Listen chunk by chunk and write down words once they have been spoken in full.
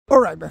All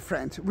right, my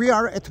friends, we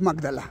are at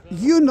Magdala.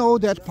 You know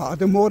that part,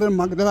 the modern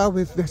Magdala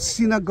with the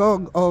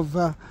synagogue of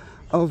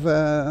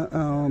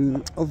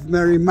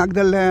Mary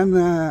Magdalene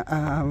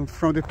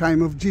from the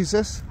time of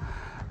Jesus.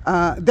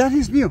 That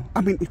is new.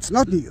 I mean, it's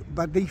not new,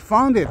 but they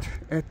found it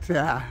at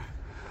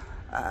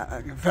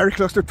very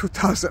close to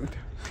 2000.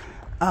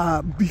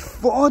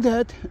 Before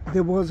that,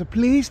 there was a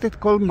place that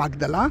called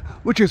Magdala,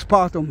 which is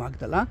part of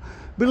Magdala,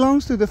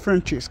 belongs to the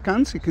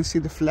Franciscans. You can see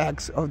the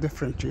flags of the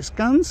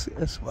Franciscans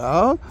as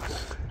well.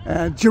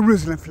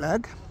 Jerusalem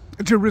flag,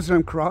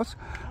 Jerusalem cross.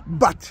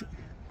 But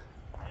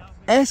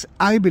as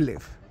I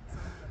believe,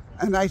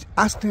 and I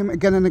asked him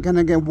again and again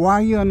and again,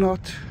 why you're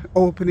not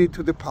opening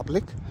to the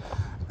public?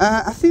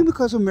 I think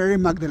because of Mary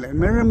Magdalene.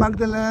 Mary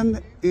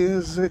Magdalene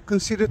is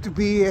considered to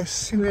be a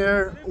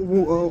sinner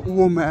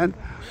woman,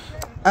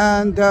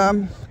 and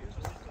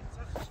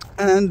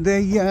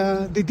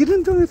they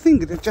didn't do anything.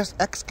 They just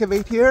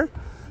excavate here,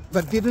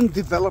 but didn't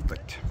develop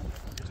it.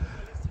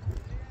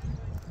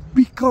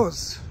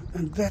 Because,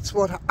 and that's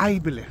what I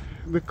believe,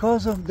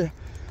 because of the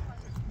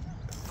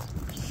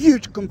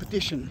huge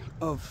competition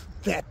of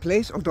that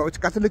place, although it's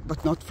Catholic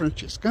but not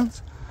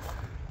Franciscans,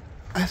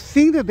 I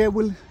think that they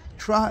will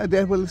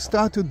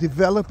start to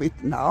develop it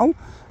now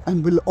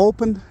and will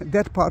open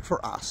that part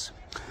for us.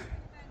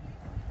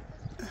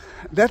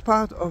 That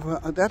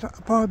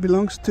part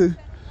belongs to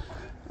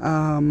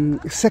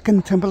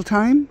Second Temple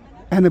time,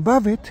 and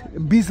above it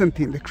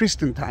Byzantine, the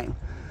Christian time.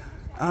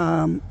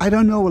 I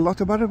don't know a lot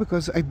about it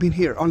because I've been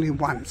here only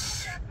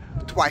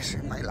twice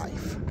in my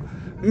life,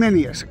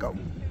 many years ago.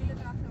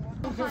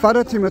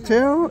 Father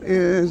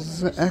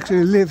Tymoteusz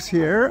actually lives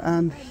here,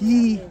 and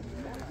he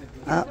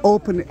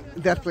opened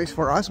that place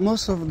for us.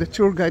 Most of the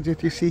tour guides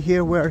that you see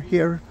here were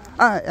here.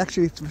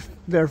 Actually, it's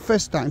their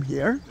first time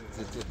here.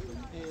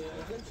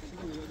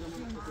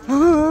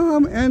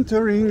 I'm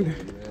entering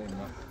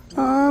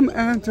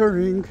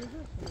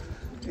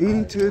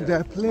into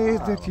that place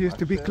that used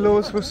to be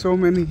closed for so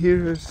many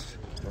years.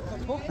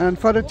 And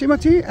Father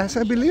Timothy, as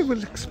I believe,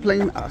 will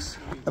explain us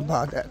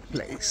about that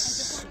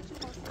place.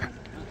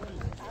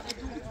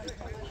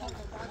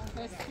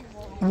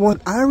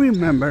 What I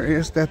remember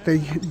is that they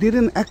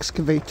didn't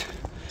excavate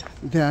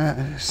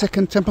the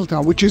Second Temple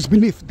Tower, which is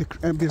beneath the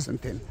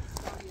Byzantine,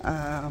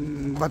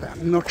 but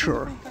I'm not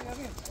sure.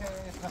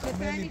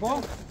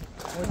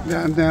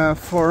 And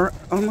for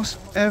almost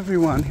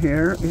everyone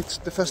here, it's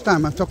the first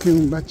time. I'm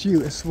talking about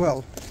you as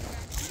well.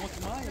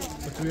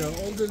 But we are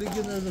all the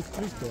legionaries of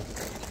Cristo.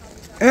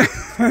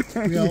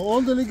 We are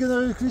all the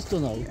legionaries of Cristo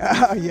now.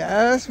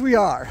 Yes, we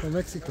are. From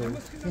Mexico.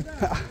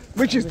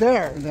 Which is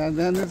there. Then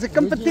there's a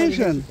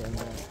competition.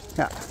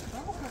 Yeah.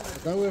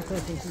 Now we're from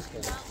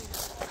Francisco.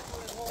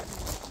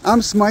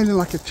 I'm smiling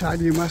like a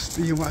child. You must.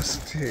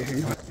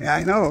 Yeah,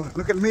 I know.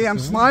 Look at me. I'm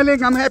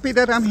smiling. I'm happy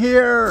that I'm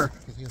here.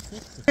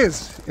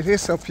 It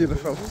is so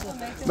beautiful.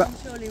 But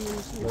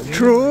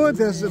true,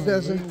 there's a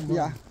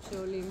yeah.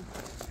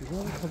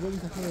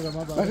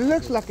 But it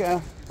looks like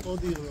a.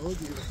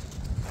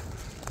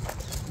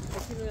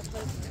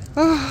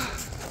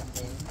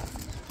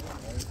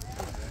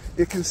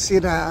 You can see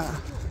the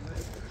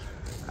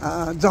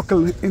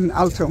Zockel in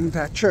Altum,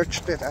 the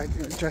church that I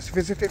just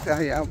visited.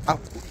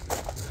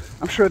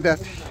 I'm sure that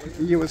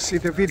you will see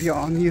the video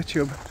on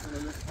YouTube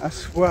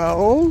as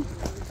well.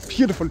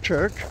 Beautiful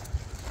church.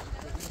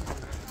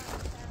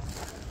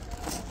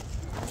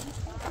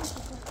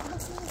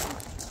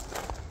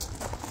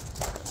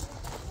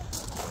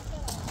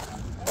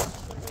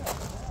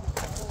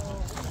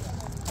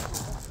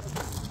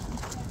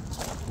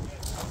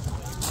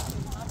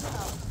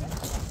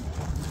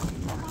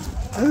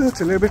 Oh,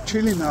 it's a little bit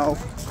chilly now.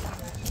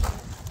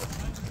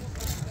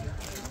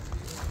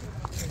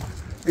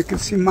 You can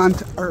see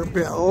Mount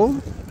Arbel,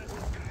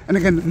 and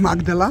again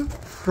Magdala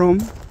from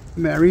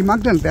Mary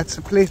Magdalene. That's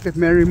the place that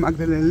Mary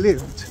Magdalene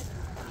lived.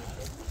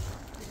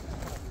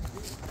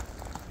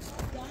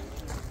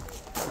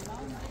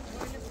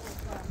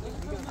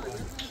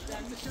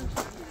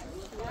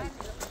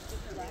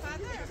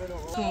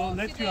 To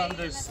let you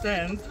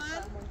understand,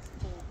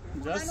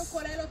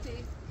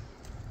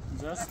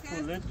 just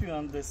to let you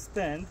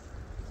understand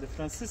the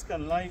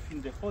Franciscan life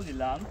in the Holy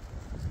Land.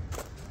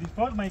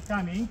 Before my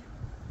coming,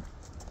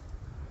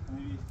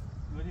 you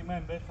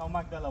remember how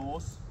Magdala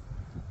was?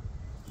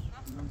 You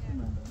don't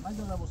remember.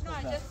 Magdala was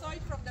like that. I just saw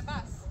it from the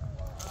bus.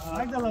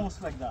 Magdala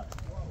was like that.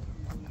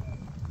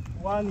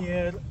 1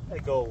 year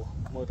ago,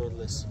 more or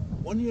less.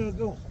 1 year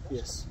ago?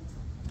 Yes.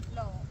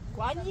 No.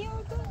 1 year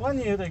ago? 1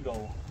 year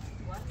ago.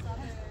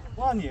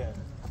 1 year.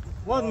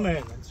 One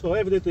man. So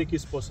everything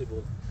is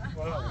possible.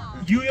 Wow.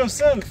 You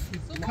yourself,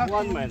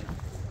 one man.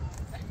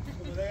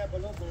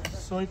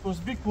 So it was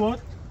big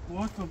work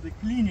of the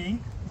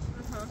cleaning,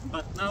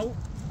 but now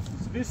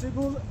it's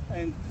visible,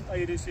 and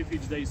I receive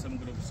each day some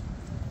groups.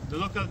 The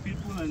local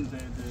people and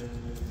the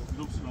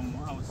groups from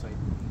outside.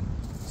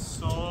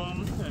 So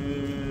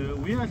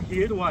we are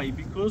here, why?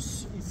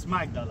 Because it's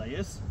Magdala,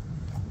 yes?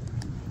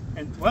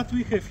 And what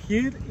we have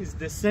here is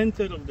the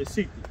center of the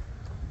city.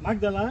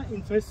 Magdala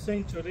in 1st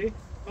century,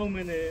 how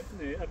many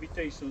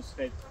habitations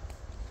had?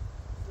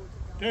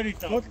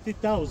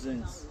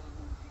 40,000.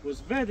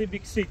 Was very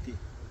big city.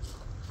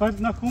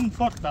 Farnahum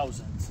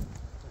 4,000.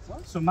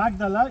 So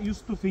Magdala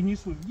used to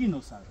finish with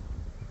Ginosar.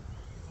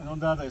 And on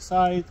the other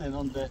side, and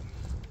on the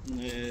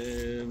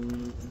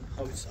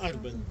how it's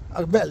Arbel.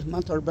 Arbel,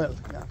 Mount Arbel,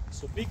 yeah.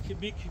 So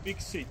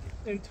big city.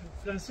 And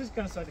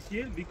Franciscans are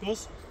here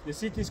because the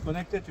city is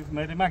connected with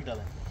Mary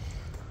Magdalene.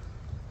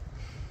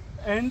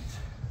 And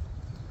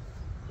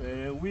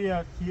we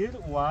are here,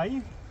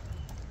 why?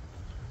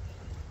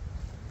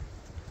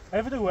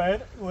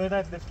 Everywhere where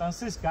at the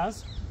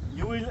Franciscans,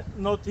 you will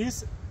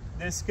notice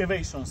the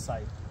excavation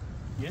site.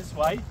 Yes,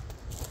 why?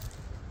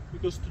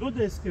 Because through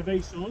the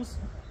excavations,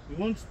 we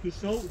want to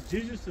show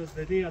Jesus as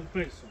the real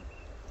person.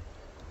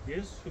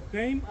 Yes, who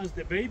came as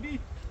the baby,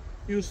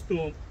 used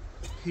to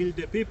heal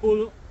the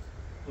people,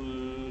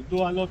 do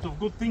a lot of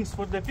good things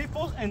for the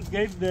people, and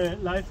gave the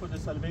life for the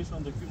salvation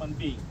of the human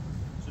being.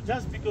 So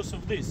just because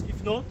of this,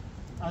 if not,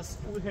 as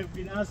we have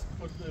been asked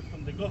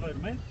from the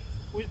government,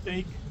 we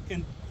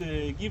can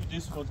give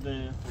this for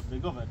the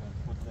government,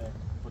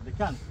 for the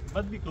country.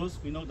 But because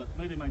we know that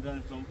Mary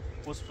Magdalene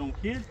was from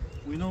here,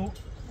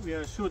 we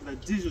are sure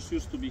that Jesus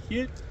used to be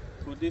here.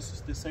 For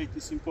this, the site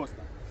is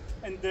important.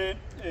 And the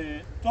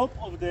top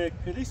of the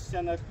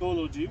Christian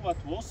archaeology, what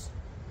was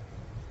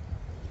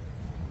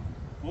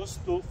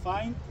to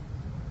find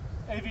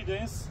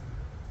evidence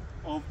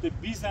of the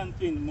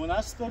Byzantine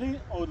monastery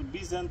or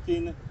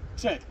Byzantine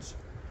church.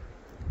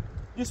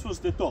 This was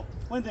the top.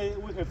 When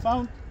we have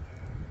found,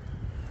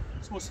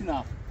 this was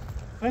enough.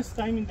 First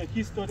time in the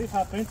history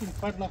happened in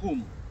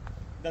Farnahum,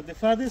 that the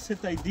fathers had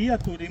the idea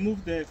to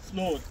remove the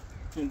floor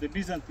from the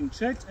Byzantine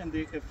church, and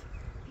they have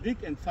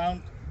dig and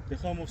found the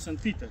home of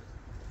St. Peter.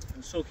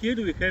 And so here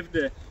we have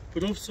the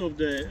proofs of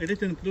the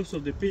written proofs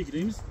of the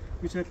pilgrims,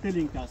 which are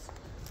telling us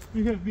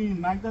we have been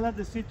in Magdala,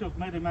 the city of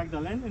Mary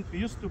Magdalene, and we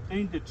used to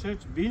paint the church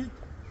built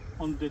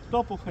on the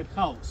top of her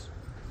house.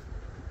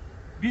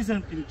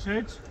 Byzantine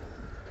church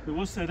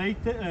was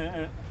erected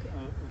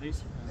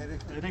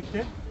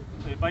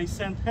by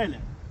St.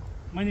 Helen.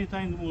 Many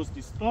times was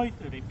destroyed,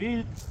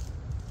 rebuilt,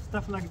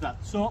 stuff like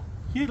that. So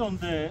here on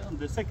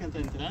the second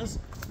entrance,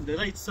 on the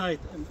right side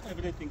and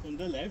everything on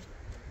the left,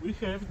 we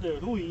have the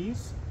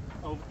ruins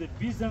of the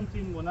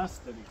Byzantine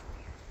monastery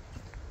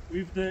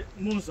with the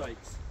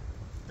mosaics.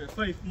 There are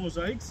 5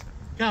 mosaics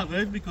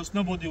covered because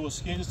nobody was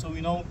here, so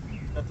we know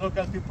that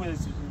local people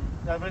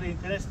are very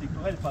interested to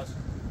help us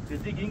the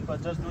digging,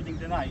 but just during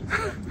the night.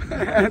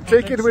 So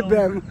take it with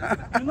them.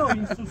 You know,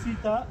 in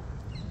Susita,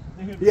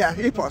 they have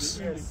Hippos.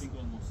 everything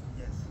almost.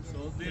 Yes.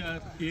 So they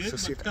are here,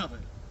 Susita. but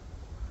covered.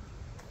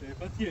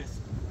 But yes,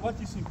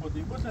 what is important?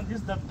 Important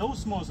is that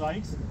those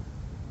mosaics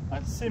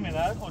are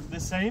similar or the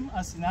same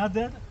as in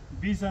other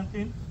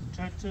Byzantine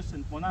churches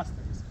and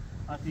monasteries.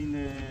 As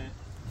in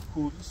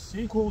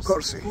Kursi,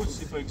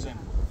 for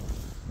example.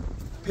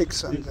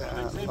 Pigs and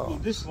For example,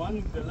 this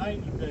one, the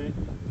line in the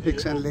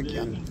Pigs and of the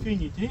Legion.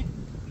 Infinity,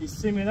 is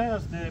similar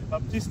as the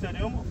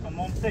baptisterium of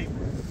Mount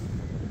Tabor,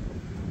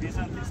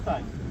 Byzantine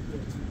style.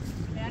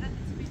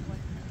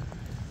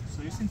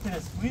 So it's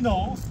interesting. We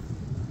know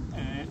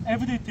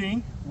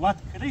everything what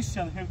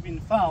Christians have been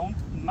found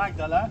in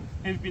Magdala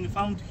have been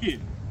found here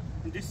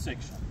in this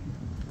section.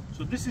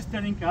 So this is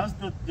telling us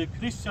that the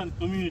Christian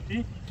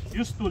community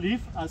used to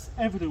live as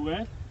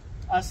everywhere,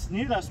 as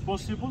near as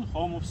possible,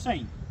 home of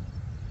saint.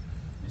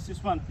 This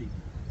is one thing.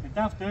 And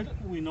after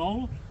we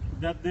know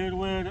that there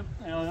were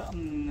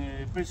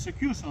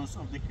persecutions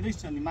of the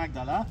Christian in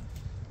Magdala,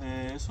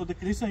 so the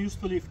Christians used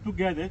to live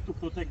together to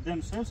protect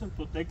themselves and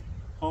protect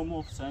home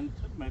of Saint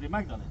Mary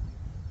Magdalene,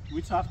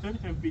 which after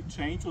have been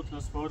changed or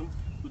transformed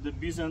to the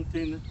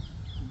Byzantine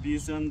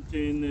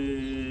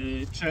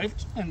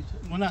church and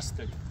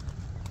monastery.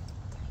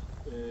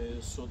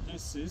 So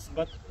this is,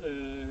 but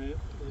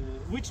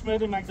which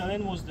Mary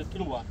Magdalene was the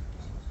true one?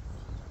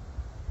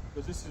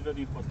 Because this is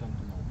very important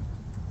to know.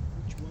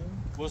 Which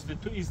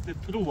one? Is the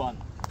true one?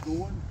 True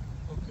one?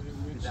 Okay,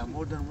 there are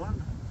more than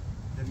one?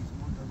 There is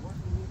more than one?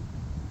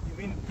 You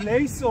mean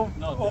place of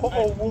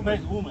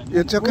woman?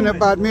 You're talking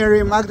about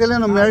Mary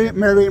Magdalene or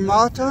Mary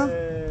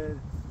Martha?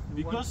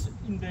 Because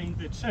in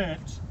the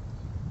church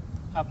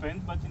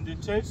happened, but in the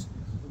church,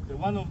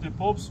 one of the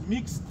popes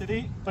mixed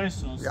 3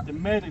 persons: the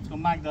Mary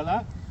from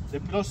Magdala, the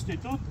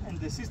prostitute, and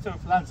the sister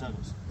of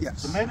Lazarus.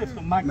 Yes. The Mary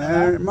from Magdala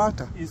Mary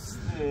Martha is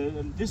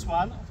this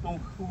one from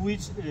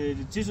which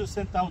Jesus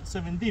sent out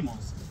 7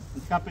 demons.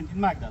 It happened in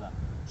Magdala.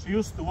 She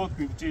used to walk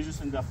with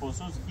Jesus and the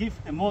apostles, give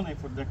the money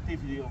for the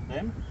activity of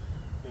them,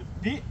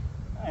 be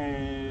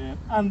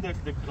under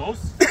the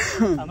cross,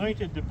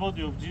 anointed the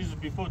body of Jesus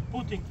before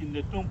putting in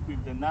the tomb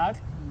with the nard.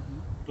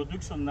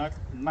 Production nard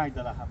in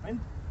Magdala happened,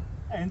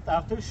 and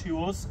after she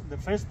was the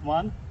first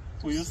one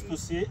who used to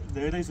see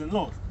the risen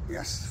Lord.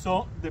 Yes.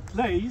 So the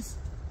place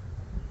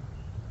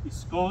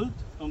is called,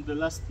 from the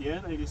last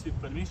year I received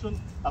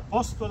permission,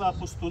 Apostola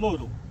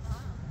Apostolorum.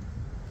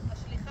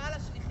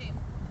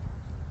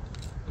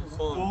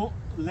 To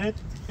let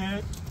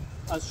her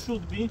as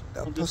should be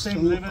The on the same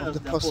apostle level of as the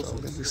the apostle,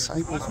 apostles. the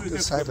disciple As of we the have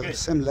disciple, the forget.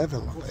 same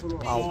level of it.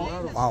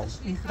 Wow, wow.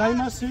 In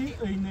primacy,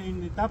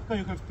 in Tapka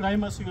you have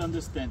primacy, you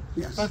understand.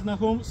 Yes.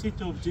 Capernaum,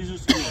 city of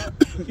Jesus, you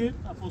know. Here,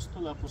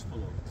 apostol,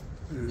 apostolo.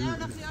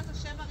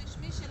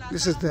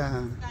 This is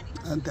the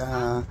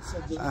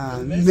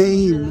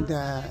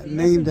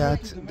name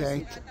that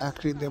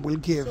they will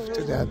give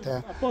to that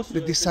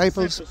the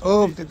disciples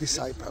of the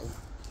disciple.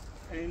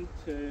 And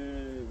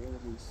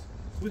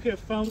we have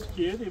found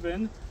here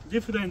even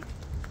different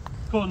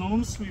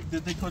columns with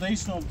the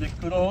decoration of the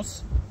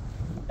cross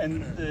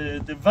and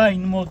the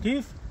vine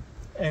motif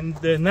and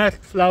the nut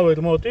flower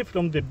motif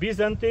from the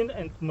Byzantine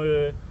and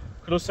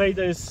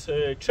Crusaders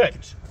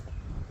church.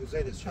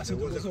 Crusaders church. There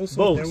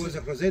was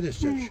a Crusaders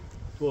church. It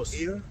was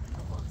Here?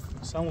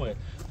 somewhere.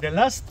 The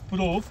last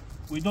proof,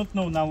 we don't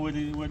know now where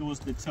was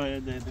the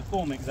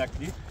home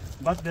exactly,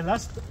 but the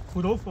last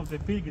proof of the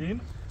pilgrim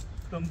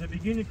from the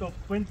beginning of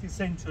 20th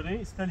century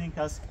is telling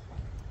us,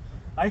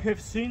 I have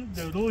seen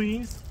the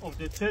ruins of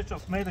the church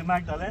of Mary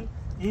Magdalene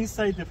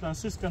inside the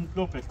Franciscan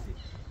property.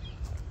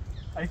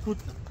 I could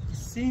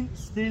see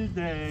still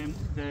the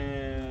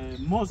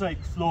mosaic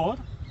floor,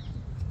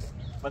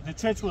 but the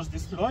church was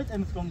destroyed,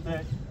 and from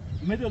the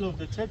middle of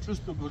the church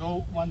used to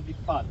grow one big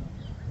palm.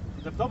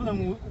 The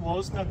problem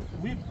was that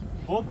we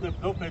bought the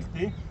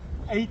property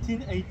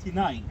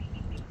 1889,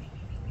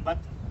 but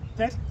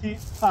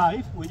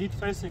 35 we did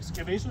first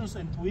excavations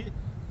and we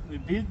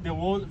built the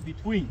wall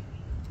between.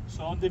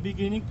 So on the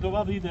beginning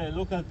probably the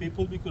local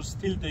people, because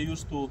still they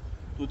used to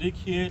dig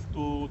here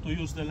to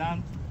use the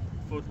land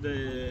for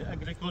the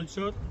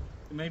agriculture,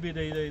 maybe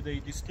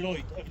they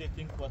destroyed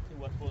everything what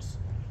was,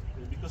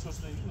 because it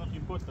was not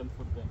important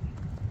for them.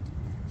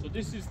 So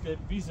this is the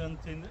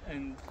Byzantine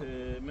and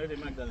Mary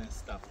Magdalene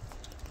stuff.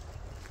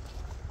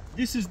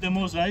 This is the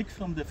mosaic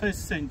from the 1st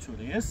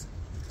century, yes?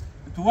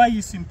 But why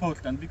is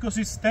important? Because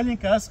it's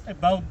telling us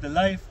about the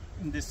life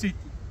in the city.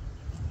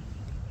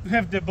 We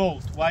have the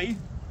boat. Why?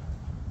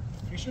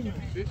 Fishermen.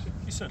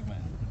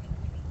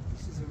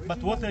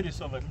 But water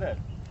is over there.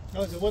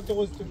 No, the water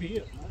was to be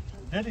here.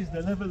 That is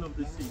the level of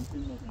the sea.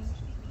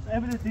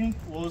 Everything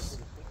was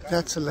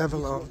That's the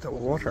level of the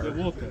water the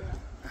water.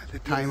 at the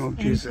time of And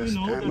Jesus, we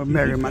know time that of in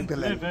Mary different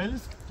Magdalene.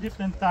 levels,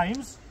 different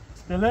times,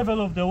 the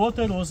level of the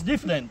water was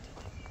different.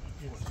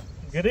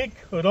 Greek,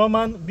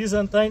 Roman,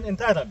 Byzantine and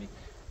Arabic.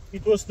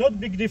 It was not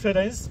big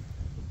difference,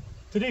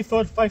 3,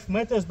 4, 5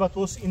 meters, but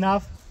was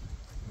enough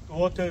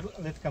water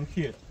that come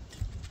here.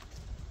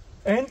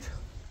 And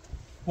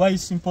why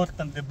is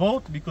important the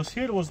boat? Because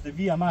here was the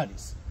Via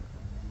Maris.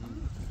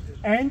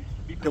 And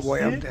because The way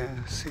here of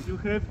the sea. you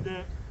have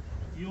the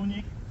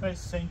unique 1st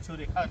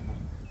century harbour.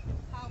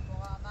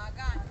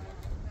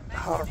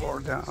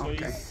 Harbor, So okay.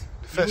 it's-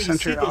 First you will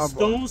century see the harbor.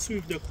 stones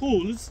with the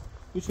holes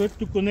which have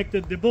to connect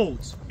the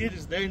boats. Here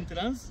is the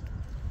entrance,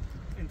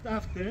 and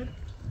after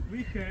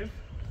we have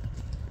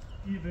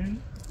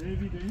even the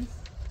evidence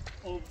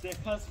of the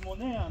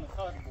Hasmonean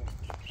harbor.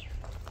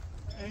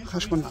 And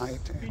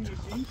Hasmonite, we are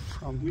finishing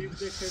from with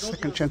the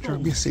 2nd Herodian century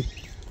stones. BC.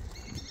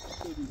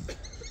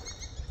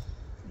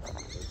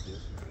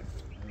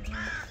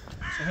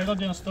 So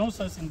Herodian stones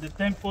is in the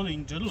temple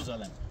in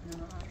Jerusalem.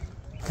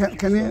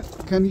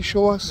 Can you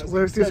show us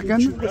where it is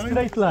again? A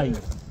straight line.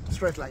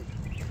 Straight line.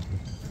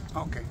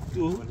 Okay.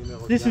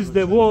 This is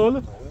the wall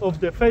of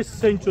the 1st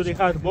century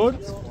harbor.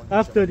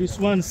 After is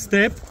one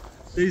step,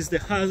 there is the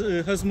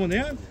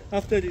Hasmonean.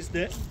 After is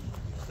the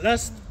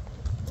last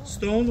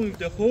stone with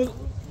the hole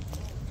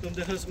from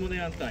the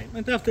Hasmonean time.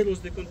 And after was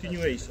the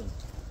continuation.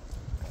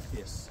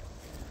 Yes.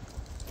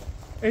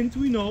 And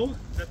we know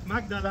that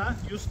Magdala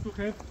used to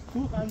have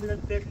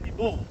 230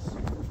 boats.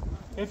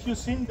 Have you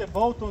seen the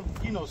boat on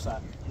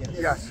Ginosar?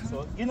 Yes.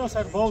 So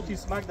Ginosar boat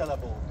is Magdala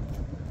boat.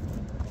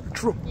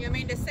 True. You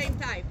mean the same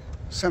type?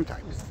 Same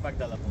time.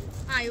 Magdala boat.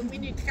 Ah, you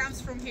mean it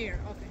comes from here?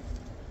 Okay.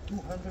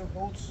 200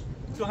 boats,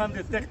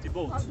 230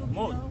 boats,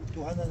 more.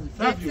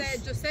 230.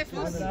 That's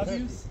Josephus?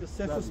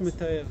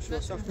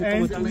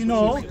 And we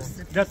know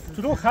that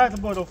through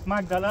harbor of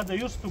Magdala they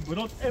used to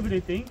brought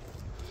everything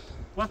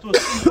what was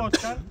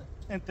important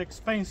and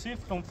expensive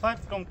from far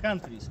from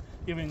countries,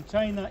 even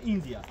China,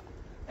 India.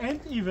 And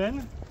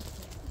even,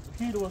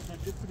 here was the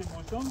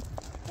distribution,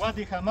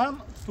 Wadi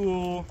Hammam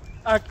to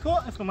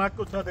Akko, and from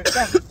Akko to other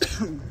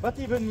countries. But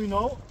even we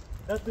know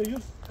that they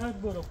used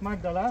harbor of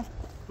Magdala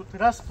to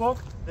transport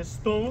the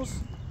stones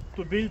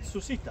to build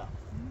Susita.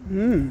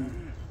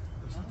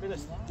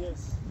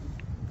 Yes.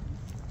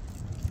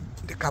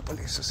 The capital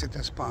is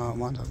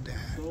one of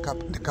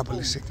the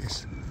capital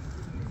cities.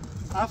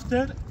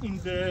 After, in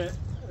the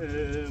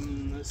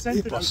It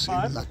central was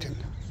part, in Latin.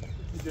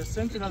 in the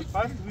central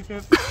part, we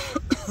have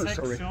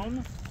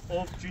section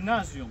of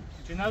gymnasium.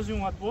 Gymnasium,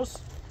 what was?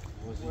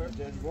 Where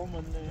the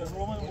Roman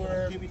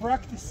were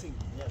practicing.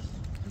 Yes.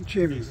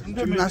 Gym, In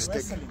the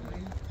gymnastic.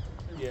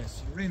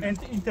 Yes. And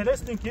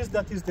interesting is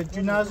that is the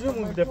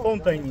gymnasium with the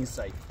fountain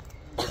inside.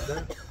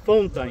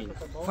 Fountain.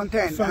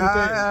 Fontaine.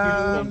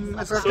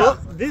 So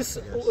this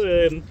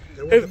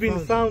have been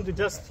found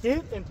just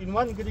here and in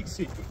one Greek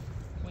city.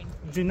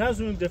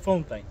 gymnasium the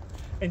fountain.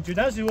 And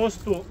gymnasium was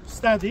to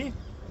study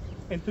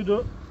and to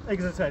do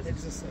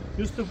exercises.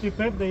 Used to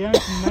prepare the young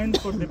men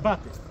for the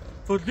battle.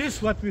 For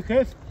this, what we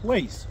have,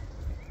 ways.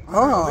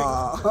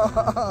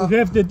 Oh. We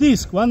have the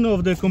disc, one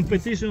of the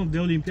competition of the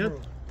Olympiad.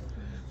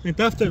 And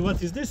after,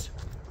 what is this?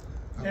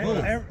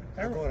 Arrow.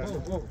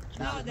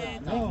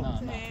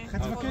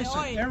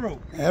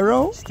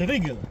 Arrow?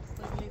 Strigel.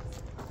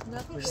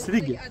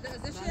 Strigel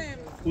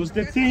was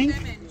the thing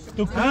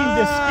to clean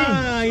the skin.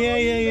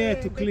 Yeah,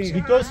 to clean.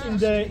 Because in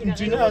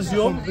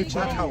gymnasium,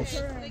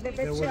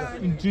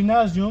 in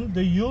gymnasium,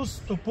 they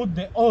used to put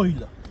the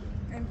oil.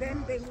 And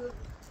then they will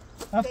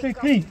After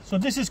clean. So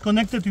this is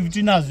connected with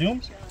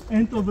gymnasium.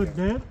 And over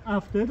there,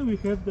 after, we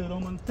have the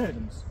Roman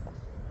terms.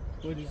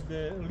 Where is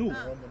the roof?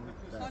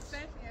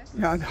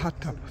 Yeah, the hot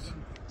tubs.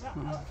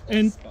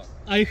 And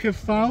I have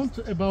found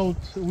about,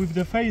 with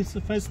the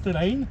first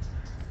terrain,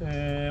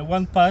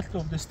 one part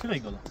of the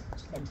strigel,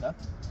 like that.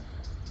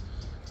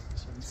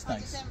 So it's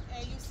nice.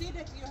 You see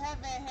that you have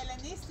a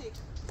Hellenistic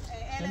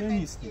element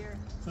Hellenistic. here.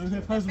 So you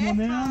have The Hasmonean,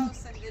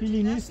 bathhouse and the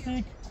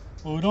Hellenistic,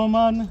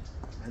 Roman,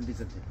 And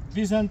Byzantine.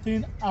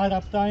 Byzantine,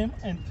 Arab time,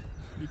 and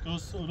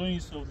because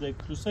ruins of the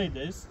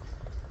Crusaders,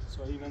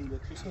 so even the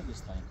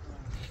Crusaders time.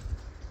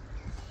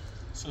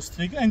 So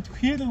strigel, and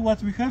here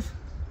what we have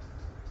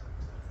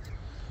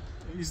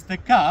is the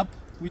cup,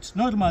 which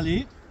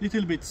normally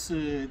little bit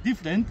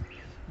different,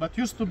 but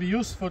used to be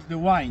used for the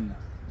wine.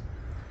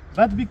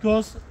 But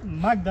because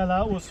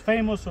Magdala was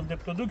famous of the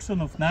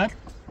production of nard,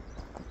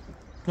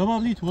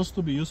 probably it was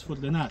to be used for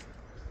the nard.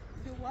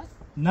 Do what?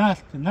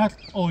 Nard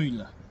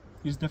oil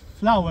is the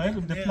flower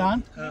of the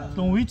plant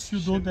from which you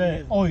do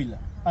the oil,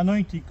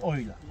 anointing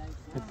oil,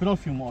 the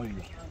perfume oil.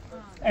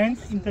 And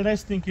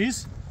interesting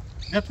is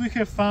that we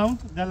have found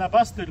the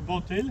alabaster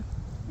bottle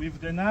with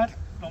the nard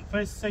from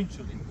 1st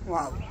century.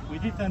 Wow. We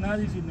did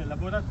analysis in the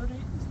laboratory,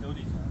 it's the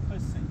original,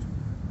 1st century.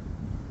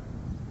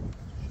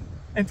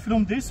 And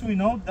from this we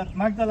know that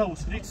Magdala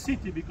was a rich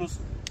city because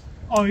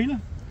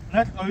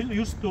nard oil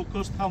used to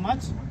cost how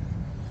much?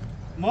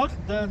 More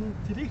than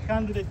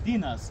 300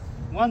 dinars.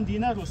 1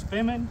 dinar was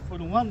payment for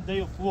 1 day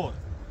of war.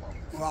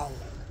 Wow.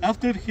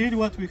 After here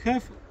what we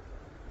have?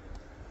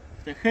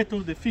 The head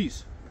of the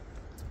fish.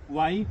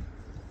 Why?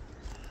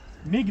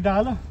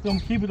 Migdal from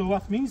Hebrew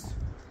what means?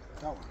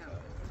 Tower.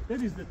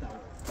 That is the tower.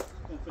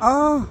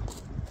 Oh,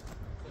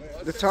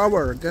 the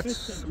tower.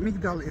 That's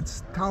Migdal.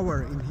 It's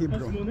tower in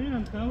Hebrew.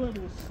 Hasmonean tower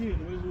was here,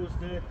 which was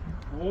the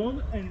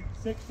wall and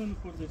section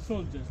for the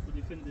soldiers to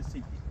defend the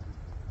city.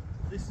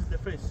 This is the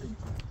 1st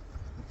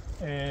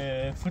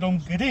century. From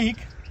Greek,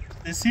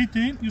 the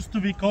city used to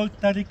be called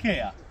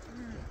Tarikea.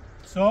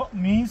 So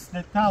means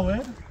the tower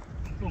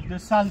of the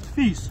salt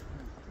fish.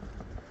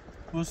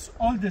 Was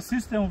all the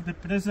system of the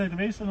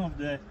preservation of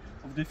the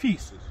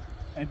fish.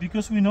 And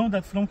because we know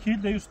that from here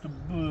they used to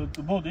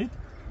board it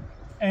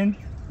and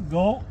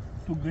go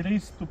to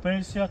Greece, to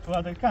Persia, to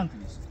other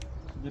countries,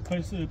 the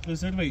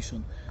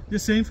preservation. The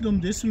same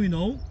from this we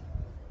know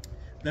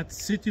that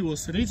city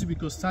was rich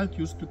because salt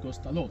used to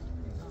cost a lot.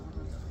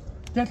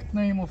 Third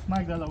name of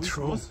Magdala which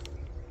was?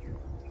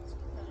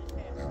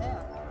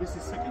 This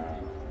is second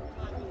name.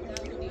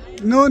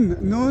 Nun.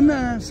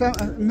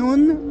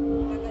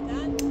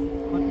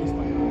 What is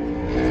Magdala?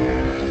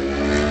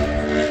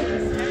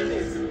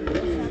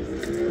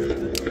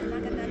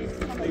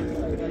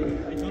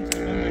 I don't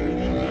remember in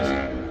English,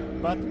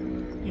 but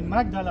in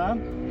Magdala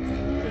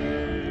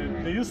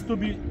there used to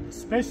be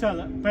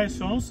special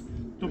persons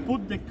to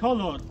put the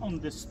color on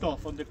the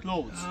stuff, on the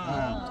clothes.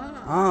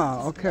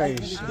 Ah, okay.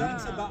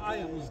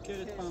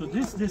 So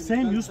this the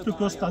same used to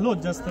cost a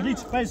lot. Just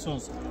rich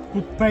persons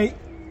could pay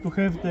to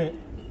have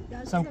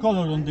some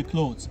color on the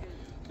clothes.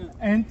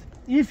 And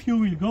if you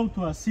will go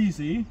to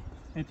Assisi,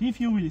 and if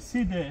you will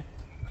see the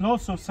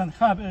clothes of St.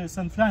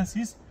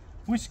 Francis,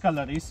 which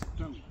color is?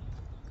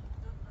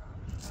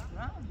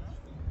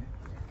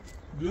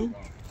 Blue?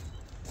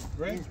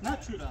 Red?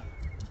 Natural.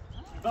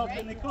 Without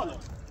any color.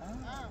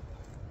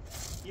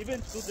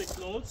 Even through the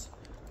clothes,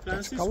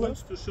 Francis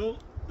wants to show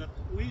that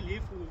we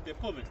live with the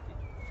poverty.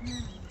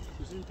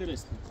 It's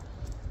interesting.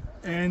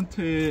 And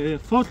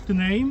fourth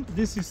name,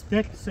 this is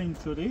 3rd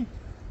century.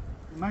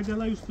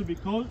 Magdala used to be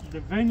called the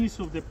Venice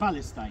of the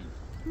Palestine.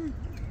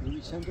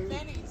 Venice,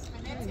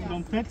 Venezia.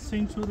 From 3rd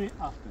century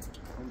after.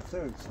 From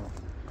 3rd, so.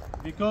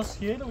 Because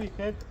here we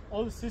had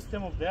all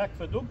system of the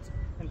aqueduct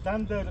and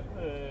under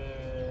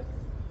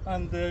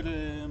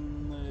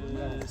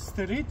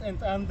street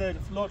and under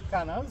floor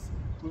canals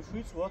with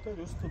which water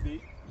used to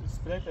be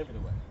spread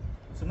everywhere.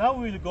 So now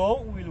we'll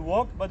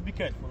walk, but be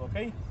careful,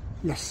 okay?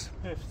 Yes.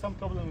 We have some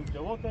problem with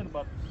the water,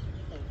 but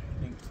I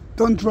think.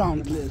 Don't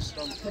drown, please.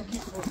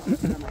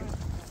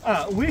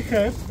 We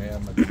have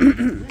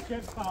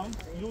found,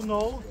 you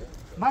know,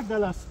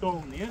 Magdala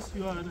stone, yes?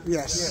 You are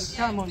Yes.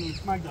 common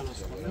with Magdala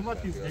stone. And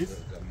what is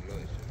this?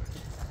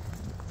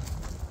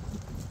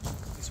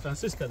 It's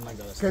Franciscan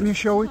Magdala stone. Can you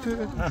show it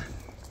to us?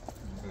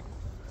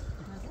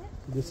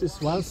 This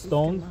is one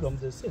stone from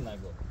the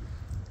synagogue.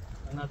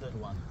 Another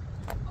one.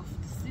 of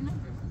the synagogue.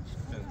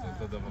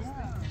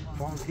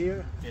 Found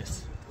here?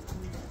 Yes.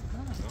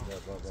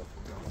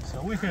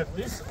 So we have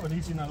this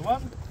original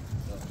one.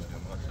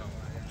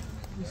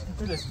 It's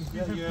interesting. We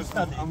have to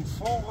study.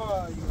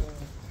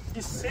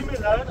 It's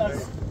similar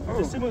as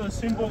the similar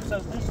symbols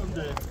as this on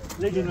the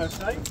legendary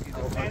side,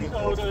 and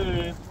our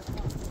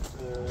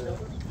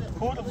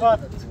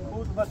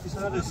Kurvat is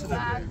another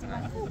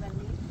synagogue.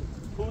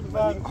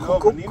 Kurvat. לא,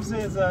 אבל אם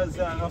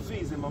זה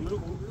ערבי, זה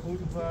ממלוך.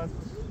 Kurvat.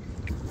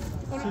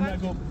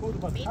 Synagogue.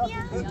 Kurvat.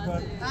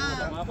 Kurvat.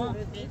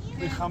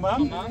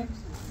 Hamam.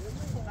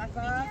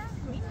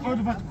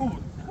 Kurvat Kur.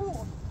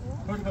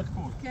 Kurvat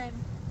Kur. כן.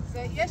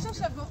 יש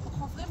עכשיו,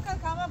 חופרים כאן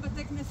כמה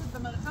בתי כנסת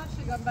במרחב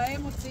שגם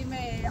בהם מוצאים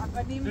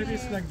אבנים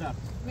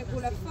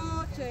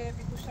מגולפות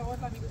שמקושרות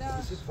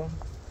למקדש.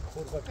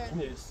 כן.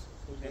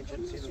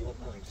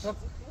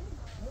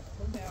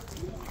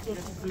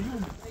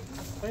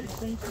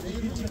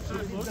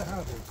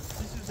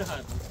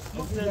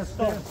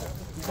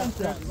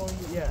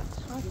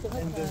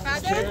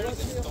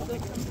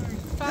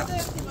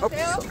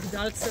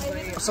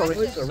 Sorry.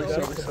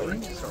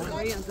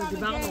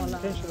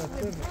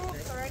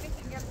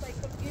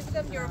 Give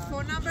them your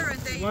phone number and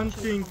they... One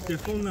thing, the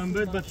phone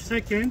number, but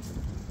second,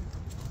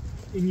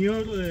 in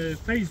your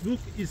Facebook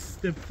is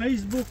the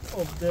Facebook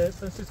of the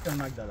Franciscan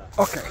Magdala.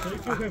 Okay. So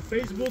if you have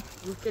Facebook,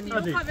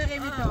 add it.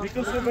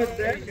 Because over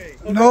there,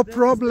 No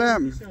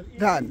problem.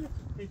 Done.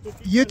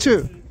 You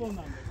too.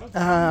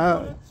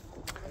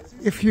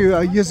 If you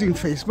are using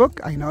Facebook,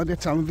 I know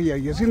that some of you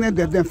are using it,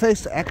 then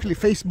actually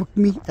Facebook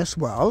me as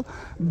well.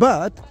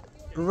 But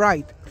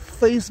write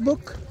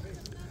Facebook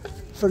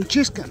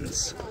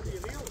Franciscans.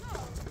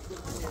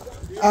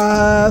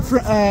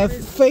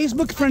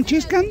 Facebook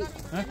Franciscan?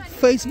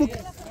 Facebook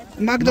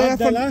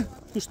Magdala?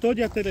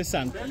 Custodia Terrae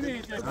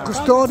Sanctae.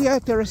 Custodia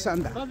Terrae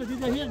Sanctae. Father,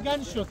 did I hear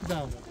gunshot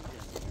now?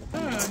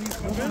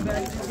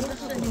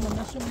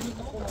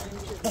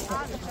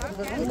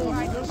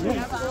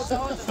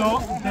 So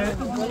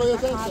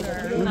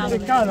the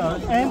color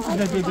and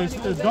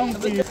the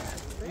donkey.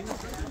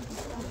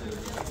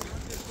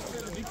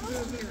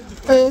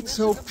 It's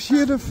so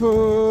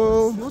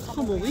beautiful.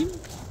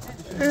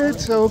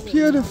 It's so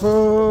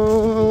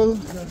beautiful.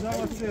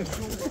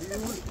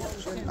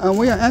 And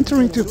we are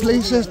entering to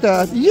places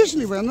that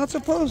usually we're not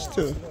supposed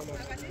to.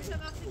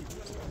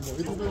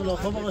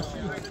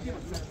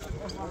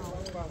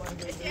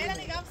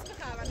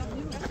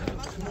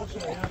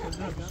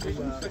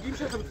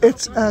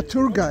 It's a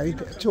tour guide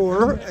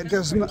tour.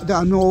 There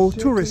are no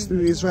tourists in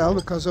Israel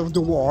because of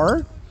the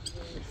war.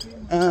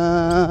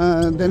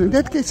 Then in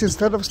that case,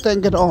 instead of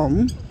staying at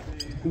home,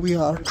 we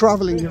are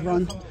traveling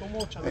around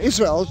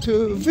Israel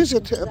to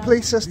visit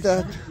places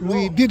that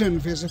we didn't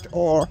visit,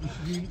 or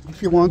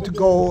if you want to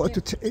go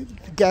to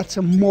get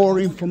some more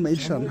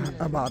information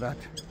about it.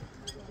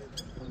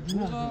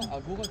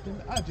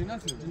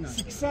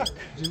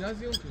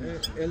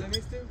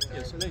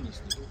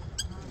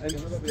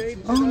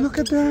 Oh, look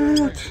at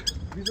that!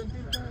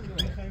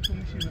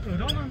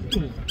 Roman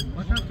II,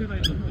 what after I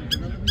don't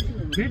know.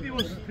 Maybe it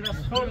was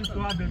transformed to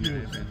other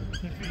village.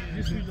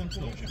 This we don't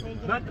know.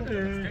 But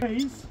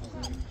place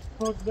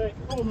for the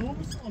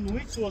columns on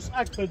which was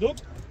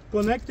aqueduct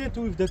connected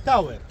with the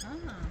tower.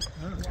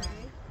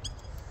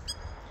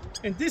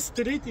 And this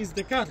street is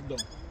the Cardo.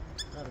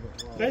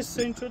 First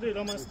century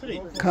Roman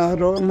street.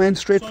 Cardo, main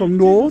street from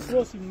north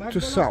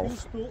to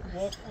south.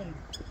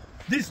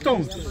 These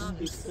stones,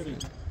 this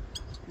street.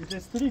 It's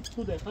the street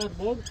to the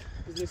harbour.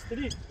 Is the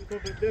street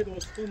over there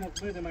was home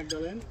of Mary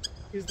Magdalene.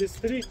 Is the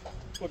street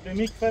for the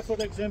mikveh, for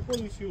example,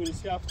 which you will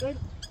see after.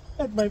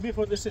 That might be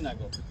for the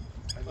synagogue.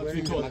 What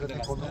we call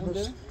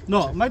it.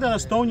 No, Magdala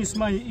stone is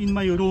in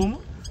my room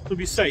to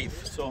be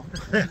safe. So.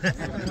 And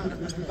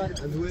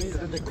where is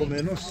the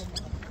Komenos?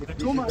 The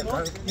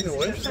Kumanos,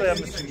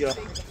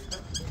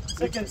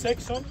 second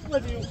section, where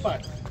do you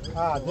park?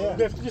 There.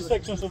 We have three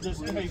sections of the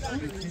excavation.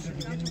 This is the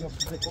beginning of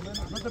the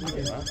Komenos? Not the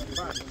beginning.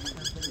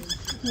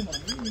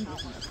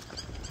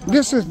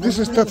 This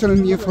is totally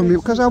new for me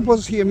because I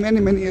was here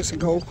many years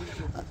ago.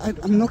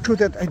 I'm not sure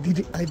that I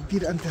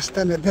did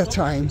understand at that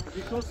time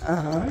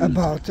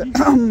about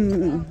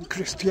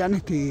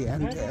Christianity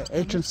and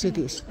ancient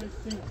cities.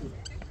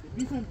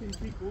 Byzantine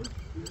people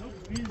did not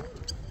build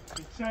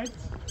the church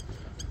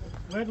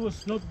where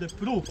was not the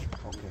proof.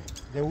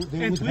 They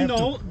And we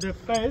know the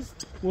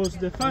first was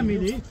the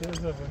family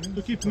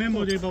to keep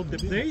memory about the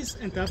place,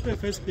 and after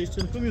first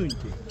Christian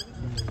community.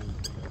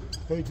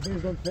 So it's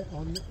based on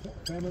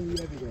family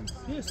evidence.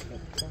 Yes.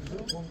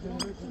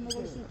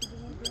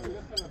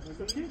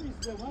 So here is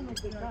the one of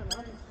the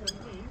canals for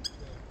me,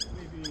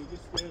 maybe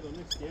this year or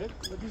next year,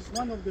 but this is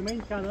one of the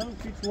main canals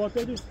which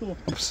water is to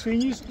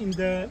finish in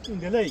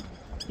the lake.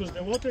 Because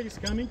the water is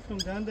coming from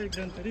the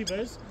underground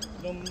rivers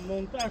from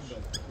Mount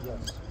Arbor.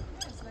 Yes.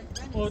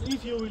 Or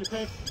if you will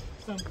have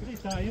some free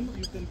time,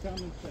 you can come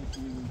and try to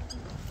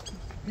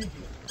dig it.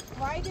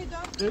 Why they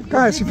don't...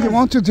 Guys, if you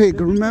want to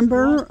dig,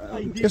 remember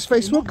his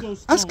Facebook?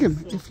 Ask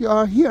him. If you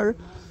are here,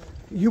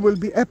 you will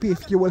be happy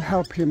if you will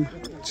help him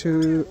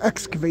to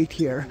excavate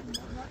here,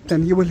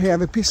 then you will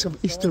have a piece of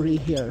history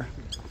here.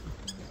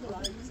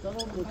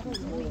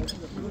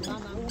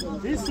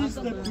 This is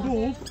the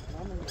proof.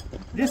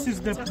 This is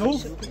the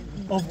proof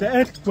of the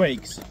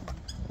earthquakes.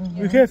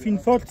 We have in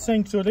 4th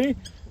century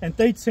and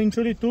 8th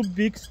century 2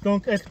 big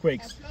strong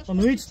earthquakes on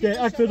which the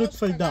aqueduct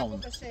fell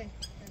down.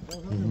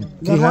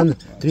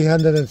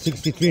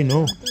 363,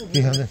 no?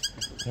 300.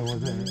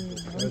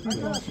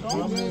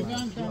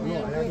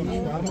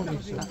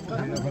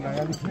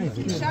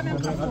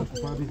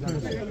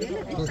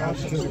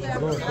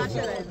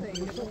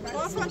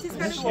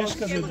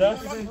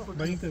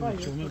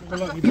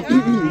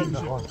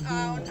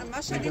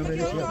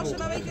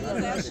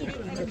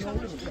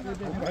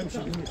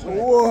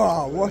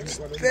 Wow, what's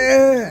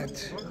that?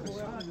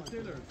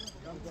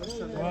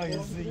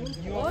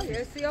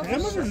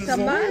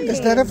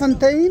 Is that a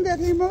fontaine that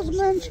he was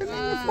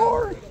mentioning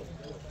before?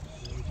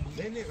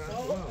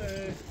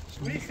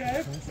 We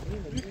have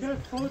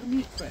 4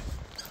 mikveh.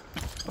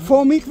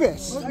 4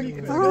 mikvahs.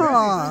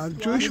 Ah,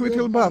 Jewish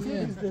little buff.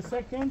 This is the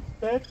 2nd,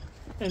 3rd,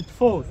 and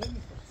 4th.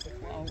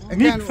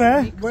 Again,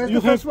 Mikveh, where's you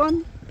the first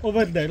one?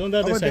 Over there, on the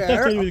other Over side. there,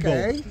 That's where we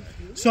okay. go.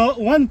 So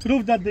one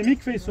proof that the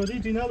mikveh is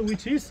original,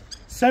 which is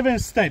 7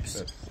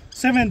 steps.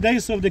 7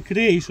 days of the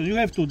creation. You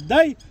have to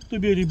die to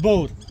be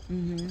reborn.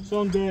 So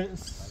on the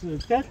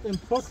 3rd and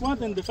 4th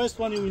one, and the first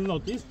one you will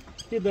notice,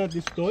 here they are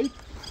destroyed.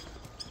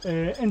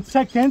 And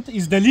 2nd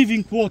is the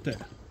living water.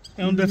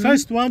 And on the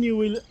first one you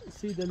will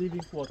see the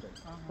living water.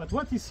 But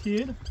what is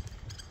here?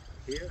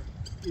 Here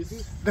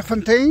is The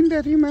fontaine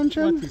that you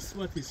mentioned?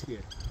 what is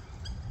here?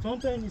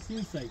 Fountain is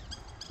inside,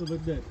 over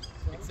there.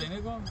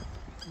 Synagogue?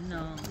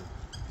 No.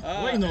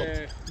 Why not?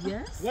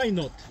 Yes? Why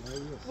not?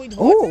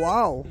 Oh,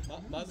 wow.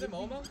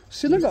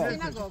 Synagogue.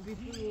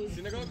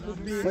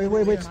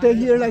 Wait, stay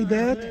here like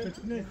that.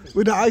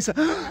 With the eyes.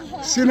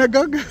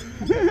 Synagogue? We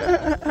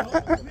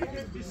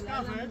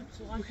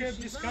have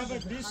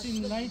discovered this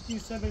in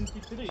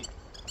 1973.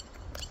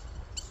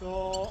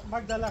 So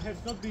Magdala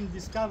has not been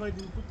discovered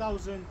in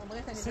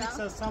 2006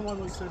 as someone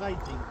was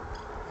writing.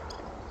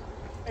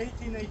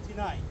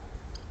 1889.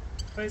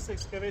 First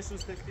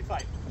excavations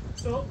 35.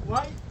 So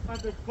why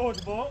Father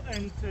Corbo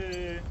and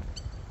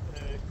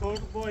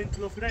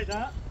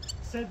Lofreda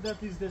said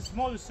that is the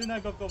small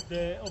synagogue of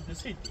the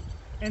city,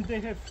 and they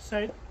have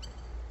said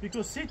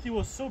because city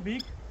was so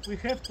big, we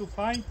have to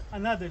find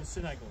another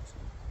synagogue.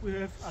 We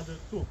have other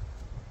 2.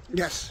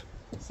 Yes.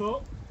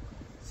 So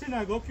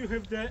synagogue, you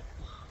have the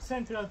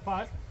central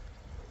part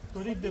to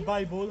read the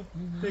Bible,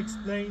 to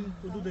explain,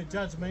 to do the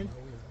judgment.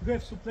 You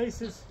have 2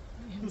 places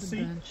to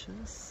sit.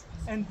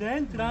 And the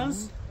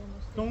entrance,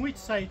 from which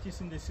side is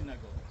in the synagogue?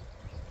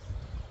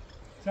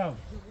 South.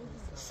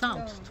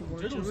 South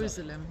toward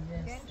Jerusalem.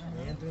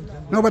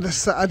 No, but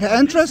the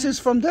entrance is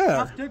from there.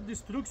 After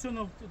destruction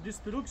of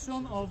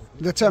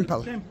The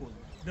temple.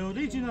 the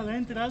original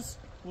entrance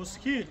was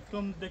here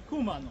from the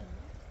Kumano,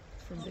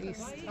 From the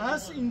east.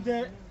 as in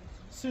the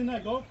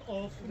synagogue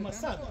of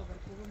Masada.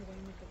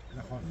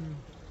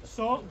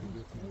 So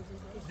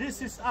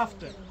this is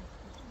after.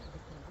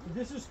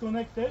 This is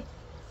connected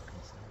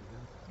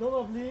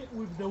probably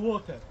with the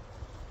water.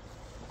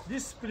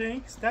 This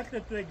spring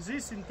started to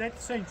exist in 10th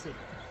century,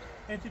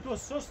 and it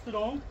was so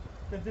strong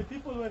that the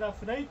people were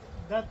afraid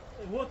that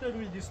water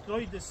will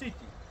destroy the city.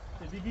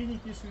 The beginning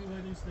is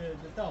where is the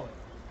tower,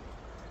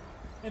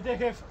 and they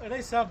have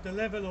raised up the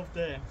level of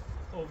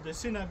the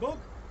synagogue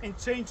and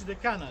changed the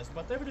canals.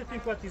 But everything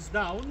what is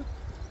down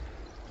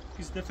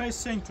is the 1st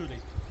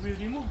century. We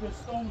remove the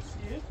stones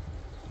here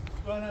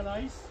to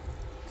analyze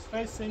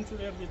 1st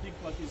century everything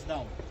what is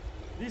down.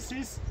 This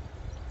is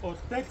or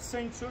 10th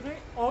century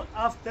or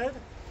after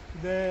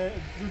the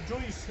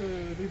Jewish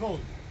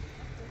revolt,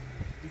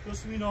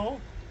 because we know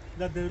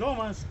that the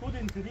Romans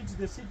couldn't reach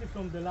the city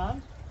from the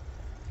land,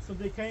 so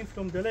they came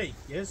from the lake.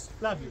 Yes,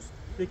 Flavius.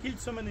 They killed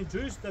so many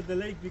Jews that the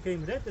lake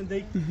became red and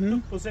they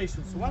took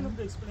possession. So one of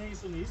the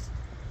explanations is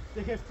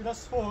they have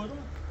transformed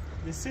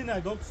the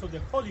synagogue, so the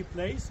holy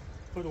place,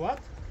 for what?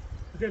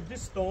 To have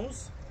these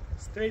stones,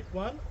 straight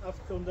one,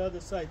 after on the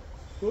other side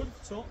curved,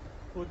 so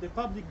for the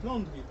public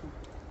laundry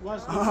to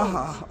wash the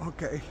clothes.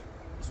 Okay.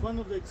 It's one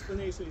of the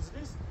explanations is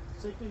this.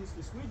 Second is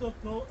this. We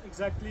don't know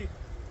exactly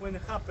when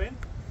it happened,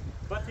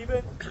 but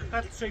even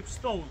heart-shaped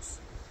stones,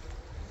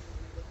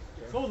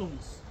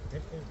 columns.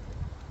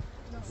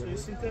 So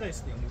it's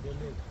interesting.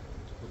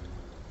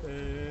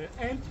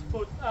 And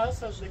for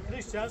us as the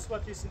Christians,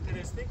 what is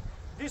interesting,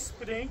 this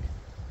spring,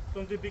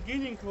 from the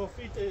beginning of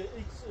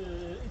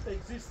its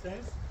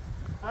existence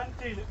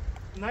until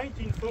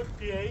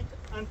 1948,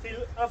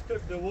 until after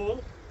the war,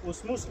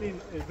 was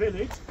Muslim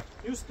village,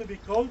 used to be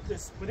called the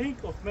Spring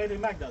of Mary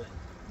Magdalene.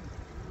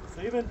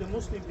 So even the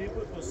Muslim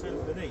people will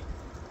celebrate.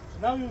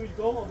 Now you will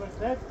go over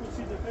there to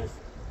see the first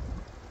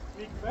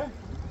mikveh.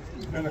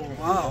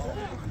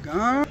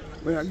 Wow.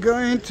 We are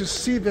going to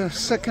see the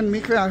second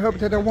mikveh. I hope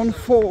that I won't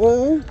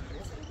fall.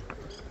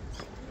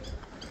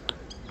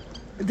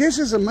 This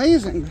is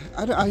amazing.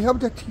 I hope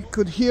that you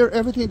could hear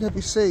everything that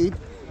we said.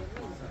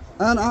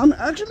 And I'm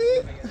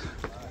actually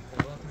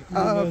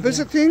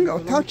visiting or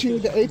touching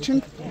the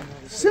ancient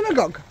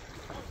synagogue.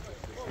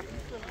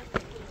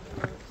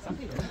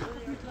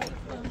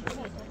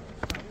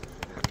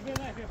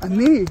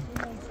 Me.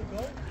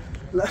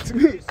 Let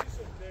me.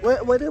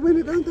 Wait a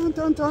minute.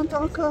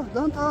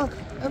 Don't talk.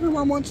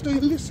 Everyone wants to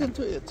listen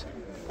to it.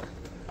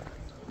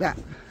 Yeah.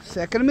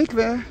 Second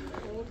mikveh.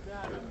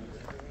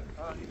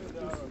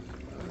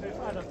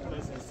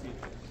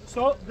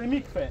 So the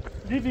mikveh,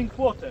 living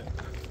water.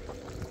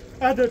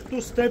 Other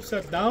two steps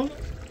are down.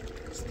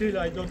 Still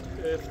I don't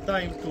have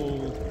time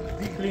to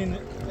clean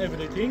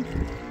everything.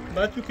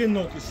 But you can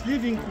notice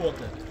living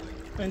water.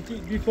 And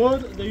before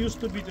there used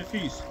to be the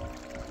fish.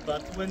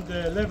 But when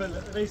the level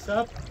raised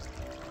up,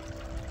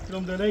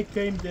 from the lake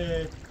came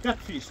the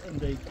catfish and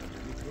they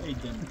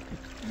ate them.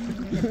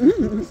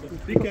 So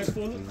be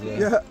careful.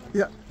 Yeah.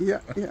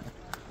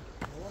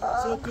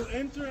 So to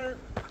enter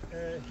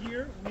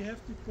here, we have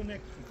to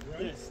connect,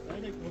 right? Yes,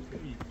 direct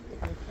okay.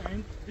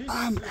 And this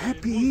I'm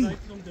happy. mosaic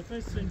from the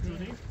 1st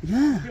century.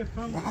 Yeah. We have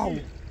found Wow.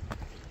 here.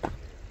 So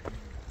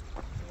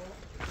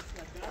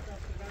it's like that.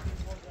 After that, the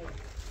mosaic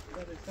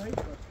the other side,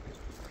 but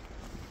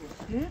it was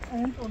here.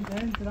 And on the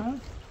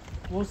entrance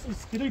was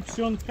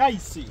inscription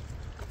Kaisi.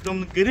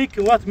 From Greek,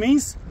 what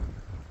means?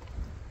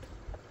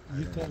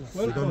 We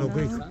don't know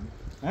Greek.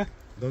 Huh?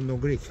 Don't know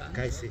Greek.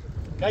 Kaisi.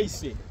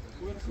 Kaisi.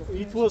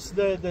 It was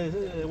the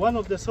one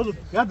of the salute.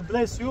 God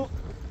bless you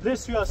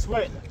as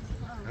well.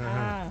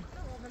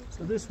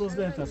 So this was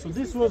the entrance. So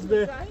this was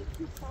the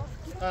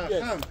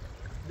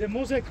the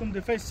mosaic from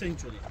the 1st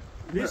century.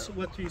 This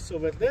what is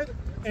over there,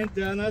 and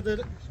another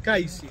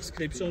Kaisi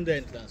inscription on the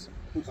entrance.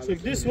 So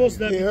this was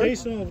the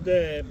habitation of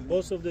the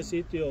boss of the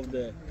city, of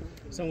the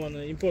someone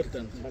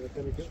important.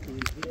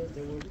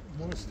 There were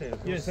more stairs.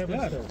 Yes, there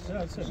are.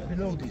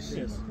 Below this.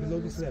 Yes. Below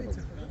this level.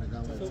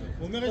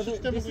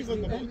 This is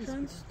the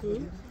entrance to,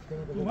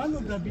 One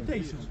of the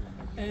habitation.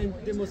 and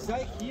the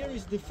mosaic here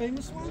is the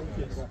famous one.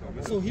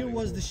 So here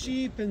was the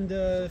sheep and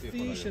the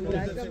fish and all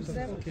that.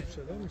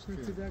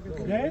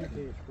 There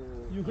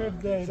you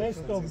have the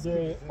rest of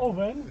the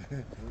oven.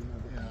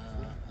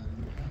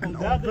 On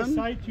the other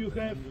side you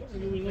have,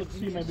 you will not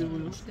see, maybe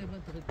we'll,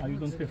 you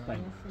don't have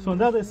time. So on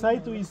the other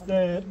side is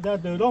the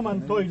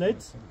Roman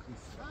toilets,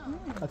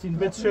 that's in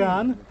Bet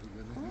Shean,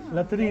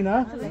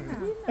 latrina,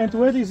 and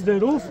where is the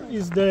roof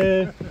is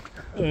the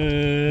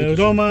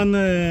Roman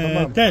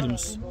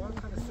terms.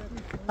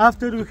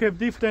 After we have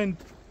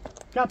different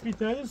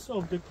capitals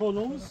of the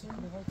columns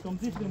from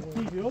different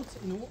periods,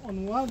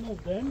 on one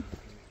of them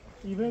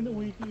even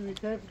we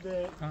have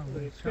the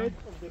head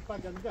of the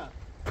pagan god.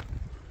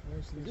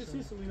 This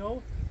is, we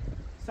know,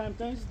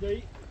 sometimes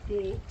they,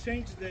 to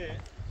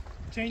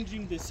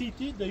changing the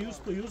city, they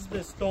used to use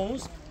the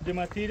stones, the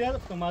material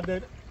from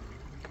other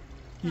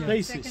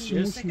places,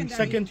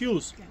 second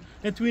use.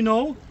 And we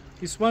know,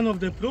 it's one of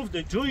the proof,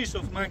 the Jewish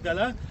of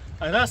Magdala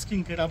are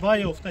asking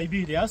Rabbi of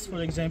Tiberias,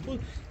 for example,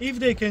 if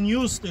they can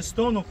use the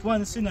stone of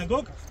one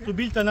synagogue to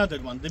build another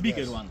one, the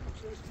bigger one.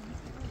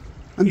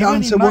 And the Even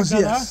answer in was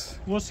Magdala yes.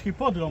 was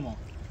hippodromo.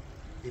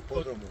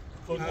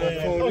 For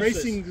the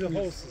racing the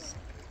horses.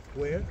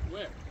 Where?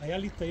 היה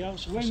לי תייר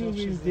When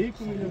we will dig,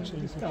 we will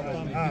discover.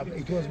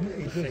 It was,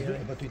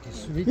 but it is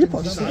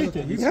Hippos.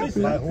 written. Yeah.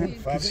 By whom?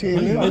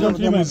 I don't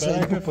remember. I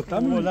have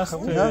a last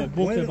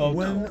book about.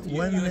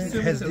 When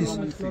has this?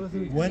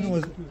 When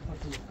was?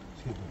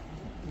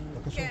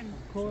 Ken.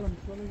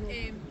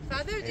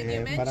 Father, did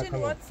you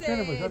mention what's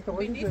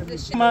beneath the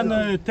ship?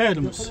 Roman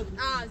terms.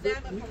 זה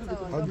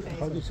המחוזות.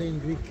 How do you say in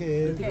Greek?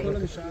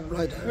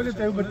 אלה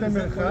היו בתי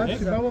מרחץ,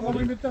 שבאו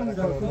הרומאים יותר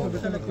מדי.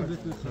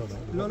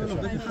 לא,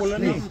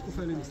 פולנים.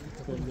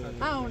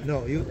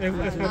 No, you.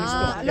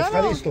 לא.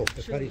 Evharisto.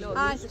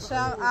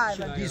 עכשיו,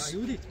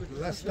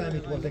 Last time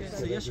it was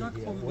excavated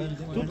here.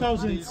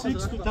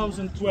 2006,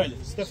 2012.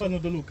 Stefano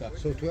De Luca.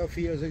 So 12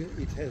 years ago,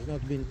 it has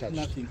not been touched.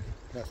 Nothing.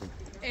 Nothing.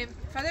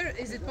 Father,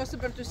 is it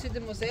possible to see the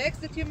mosaics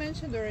that you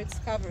mentioned, or it's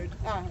covered?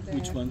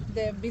 Which one?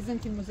 The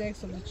Byzantine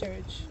mosaics of the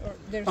church. Or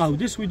there's Oh,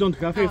 this we don't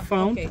have.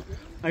 okay.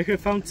 I have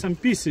found some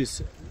pieces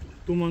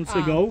 2 months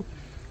ago,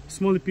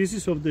 small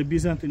pieces of the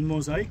Byzantine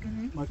mosaic,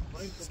 but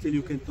still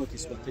you can't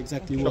notice what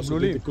exactly was the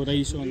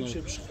decoration.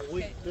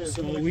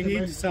 So we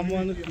need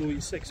someone who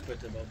is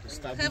expert about this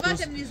stuff. חבר'ה,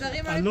 Because אתם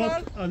נזהרים על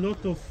הכל? a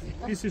lot of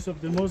pieces of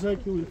the mosaic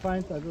you will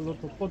find a lot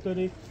of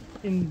pottery.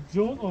 In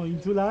June or in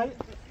July,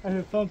 I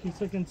have found in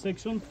second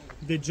section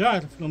the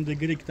jar from the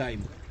Greek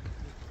time.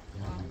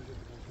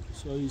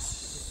 So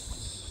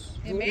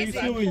if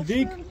you will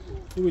dig,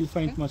 you will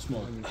find much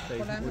more.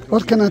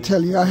 What can I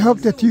tell you? I hope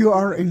that you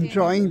are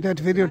enjoying that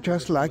video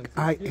just like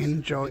I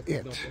enjoy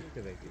it.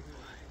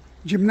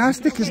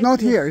 Gymnastic is not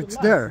here, it's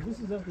there.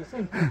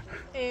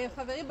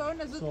 חברים, בואו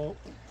נזוז. So,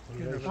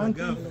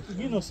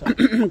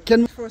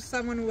 For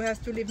someone who has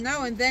to leave now,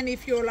 and then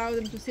if you allow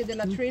them to see the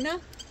latrina.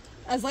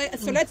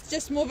 So let's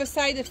just move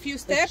aside a few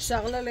steps.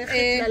 אפשר ללכת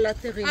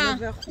ללטרינה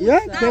והחוצה.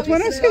 Yeah, that's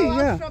what I say,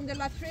 yeah. From the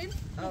latrine?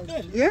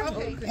 Yeah?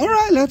 Okay. All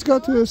right, let's go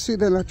to see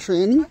the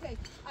latrine. Okay.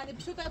 אני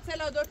פשוט ארצה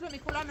להודות לו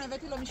מכולנו,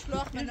 הבאתי לו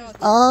משלוח מנות.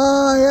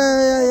 Ah,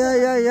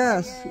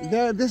 yes.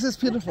 There, this is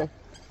beautiful.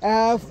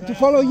 To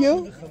follow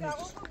you?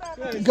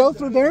 Go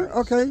through there?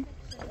 Okay.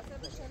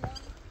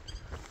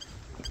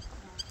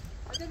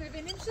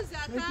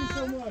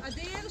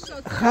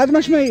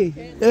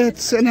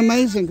 It's an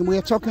amazing. We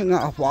are talking.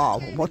 Wow,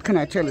 what can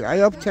I tell you? I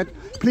hope that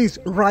please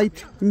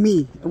write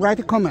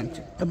a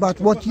comment about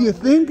what you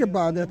think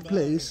about that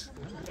place.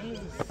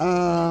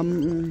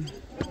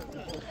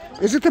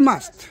 Is it a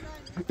must?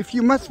 If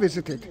you must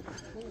visit it.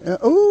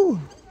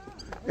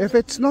 If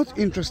it's not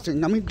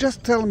interesting, I mean,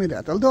 just tell me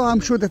that. Although I'm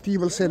sure that you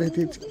will say that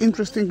it's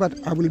interesting, but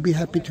I will be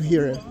happy to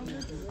hear it.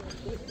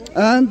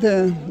 And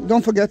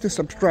don't forget to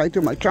subscribe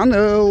to my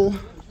channel.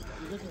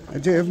 I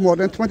do have more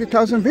than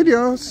 20,000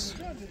 videos.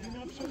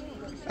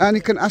 And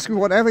you can ask me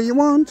whatever you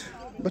want,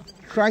 but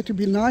try to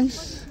be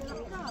nice.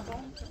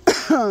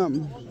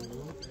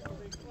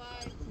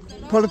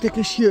 Political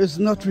issue is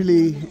not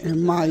really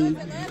my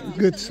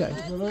good side.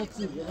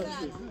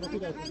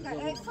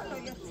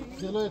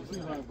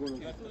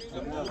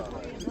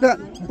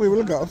 Then we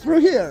will go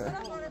through here.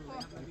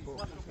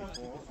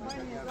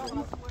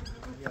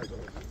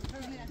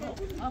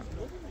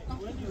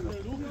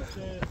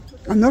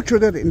 I'm not sure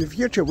that in the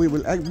future we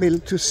will be able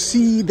to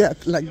see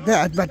that like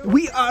that, but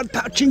we are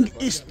touching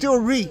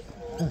history.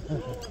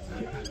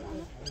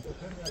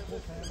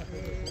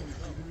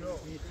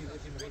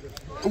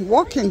 I'm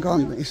walking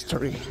on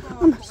history.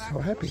 I'm so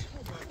happy.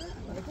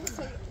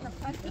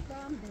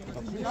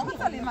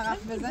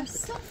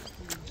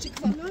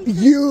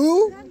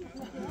 You?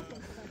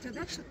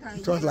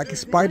 It was like a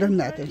spider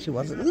net, and she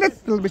was a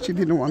little bit, she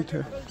didn't want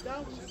to.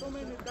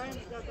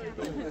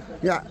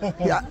 Yeah.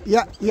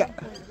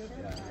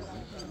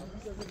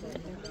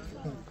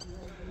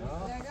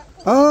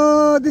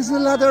 Oh, this is a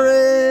lateral.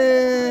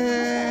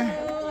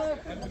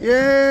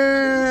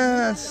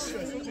 Yes.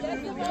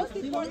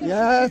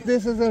 Yes,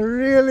 this is a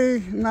really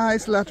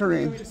nice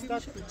latrine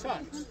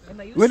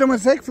with a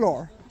mosaic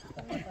floor.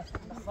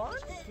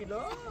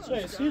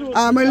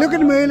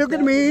 Look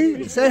at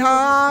me. Say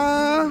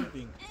hi.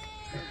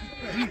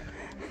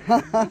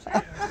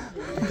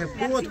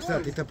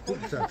 התאפקו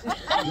קצת.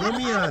 לא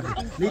מיד,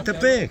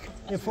 להתאפק.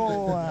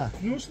 איפה...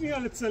 תנו שנייה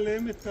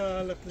לצלם את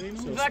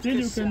הלטרינות. Still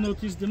you can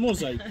notice the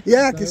mosaic.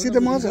 Yeah, you see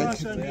the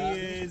mosaic.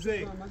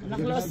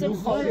 אנחנו לא עושים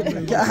חול.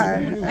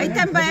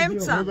 הייתם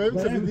באמצע.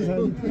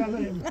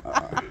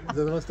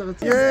 זה דבר שאתה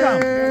רוצה.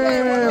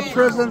 Yeah,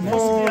 present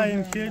for...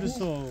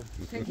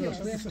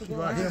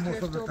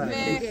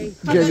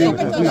 Getting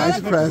a nice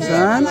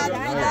present.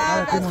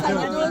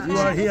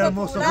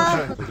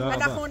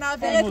 אנחנו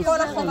נעביר את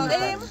כל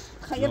החומרים.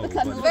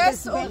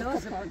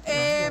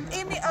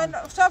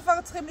 עכשיו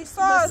כבר צריכים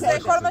לנסוע, אז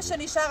כל מה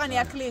שנשאר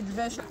אני אקליד.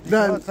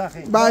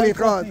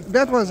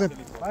 That was a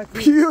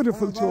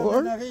beautiful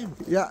tour.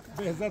 Yeah,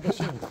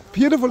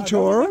 beautiful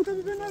tour.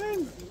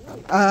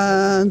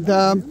 And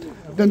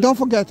then don't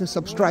forget to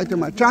subscribe to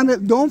my channel.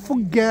 Don't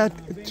forget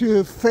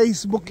to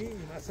Facebook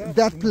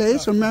that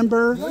place.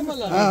 Remember,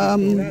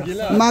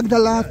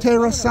 Magdala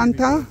Terrae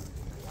Sanctae.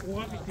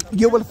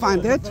 You will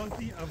find it.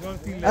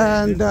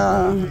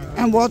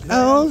 And what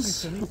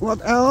else?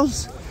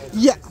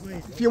 Yeah,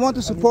 if you want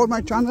to support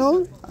my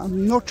channel,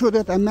 I'm not sure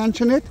that I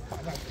mentioned it.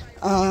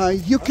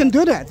 You can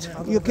do that.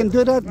 You can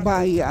do that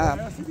by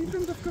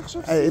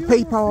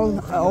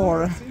PayPal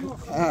or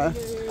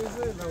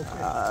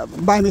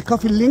buy me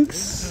coffee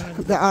links.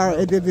 They are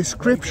in the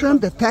description,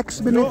 the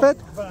text beneath it.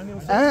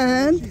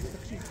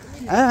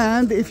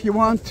 And if you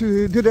want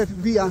to do that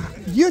via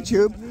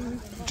YouTube,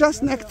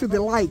 just next to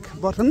the like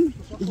button,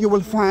 you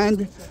will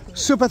find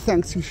super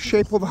thanks in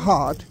shape of a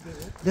heart.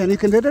 Then you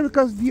can do that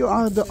because you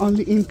are the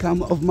only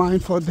income of mine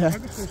for the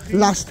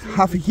last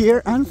half a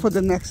year and for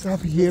the next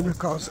half a year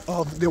because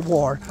of the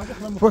war.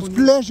 It was a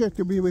pleasure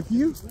to be with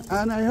you,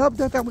 and I hope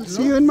that I will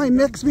see you in my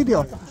next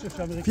video.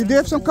 If you do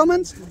have some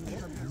comments,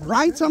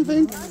 write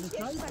something.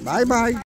 Bye bye.